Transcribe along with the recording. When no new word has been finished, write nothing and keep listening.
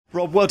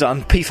Rob, well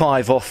done.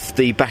 P5 off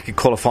the back of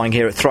qualifying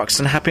here at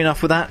Thruxton. Happy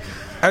enough with that?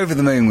 Over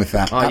the moon with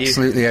that. Are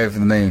Absolutely you? Over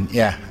the moon.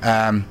 Yeah.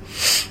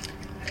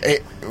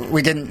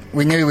 We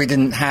knew we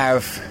didn't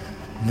have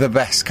the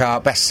best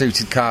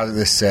suited car to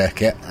this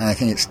circuit, and I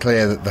think it's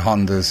clear that the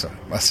Hondas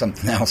are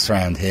something else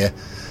around here.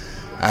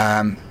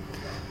 And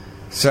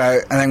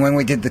then when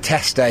we did the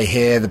test day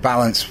here, the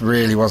balance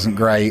really wasn't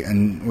great,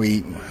 and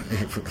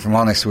if I'm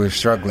honest, we were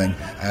struggling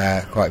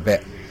quite a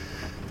bit.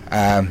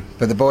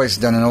 But the boys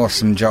have done an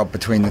awesome job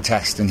between the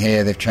test and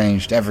here. They've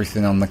changed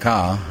everything on the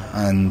car,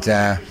 and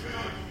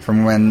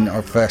from when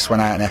I first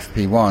went out in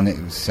FP1,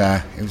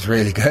 it was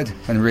really good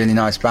and really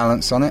nice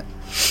balance on it.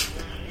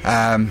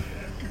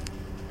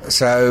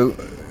 So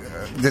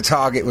the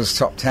target was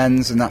top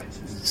 10s, and that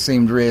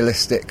seemed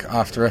realistic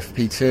after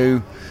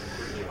FP2.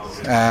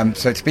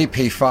 So to be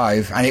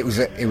P5, and it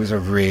was a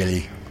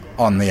really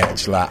on the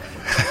edge lap.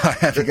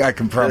 I think I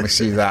can promise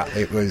you that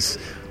it was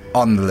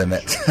on the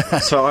limit.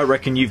 So I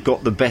reckon you've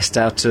got the best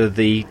out of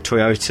the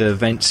Toyota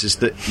Ventus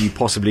that you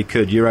possibly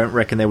could. You don't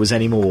reckon there was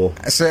any more?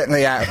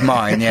 Certainly out of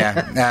mine,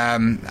 yeah.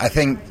 I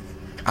think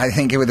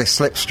with a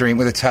slipstream,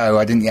 with a tow,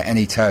 I didn't get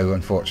any tow,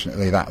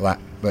 unfortunately, that lap.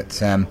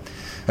 But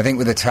I think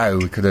with a tow,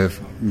 we could have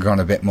gone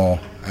a bit more.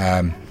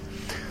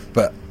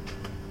 But,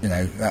 you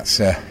know, that's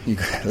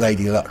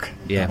lady luck.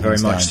 Yeah, very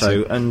much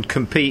so. And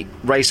compete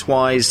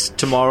race-wise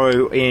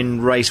tomorrow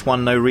in race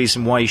 1, no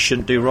reason why you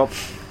shouldn't do, Rob?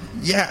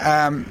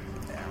 Yeah,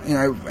 you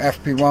know,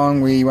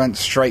 FP1, we went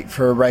straight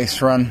for a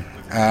race run.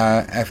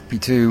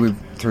 FP2, we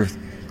threw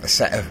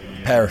a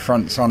pair of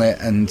fronts on it,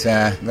 and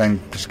then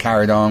just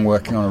carried on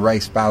working on a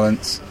race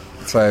balance.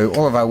 So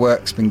all of our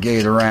work's been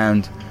geared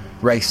around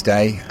race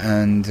day,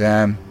 and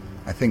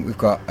I think we've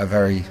got a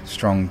very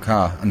strong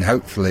car. And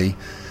hopefully,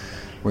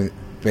 with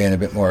being a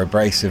bit more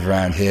abrasive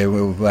around here,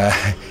 we'll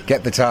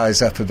get the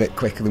tyres up a bit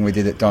quicker than we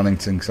did at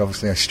Donington, because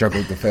obviously I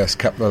struggled the first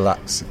couple of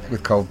laps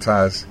with cold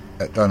tyres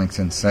at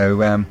Donington.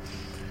 So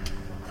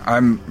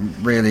I'm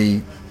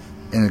really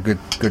in a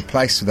good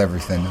place with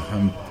everything.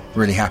 I'm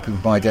really happy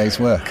with my day's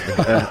work.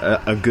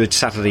 A good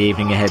Saturday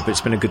evening ahead, but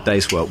it's been a good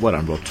day's work. Well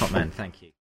done, Rob. Top man. Thank you.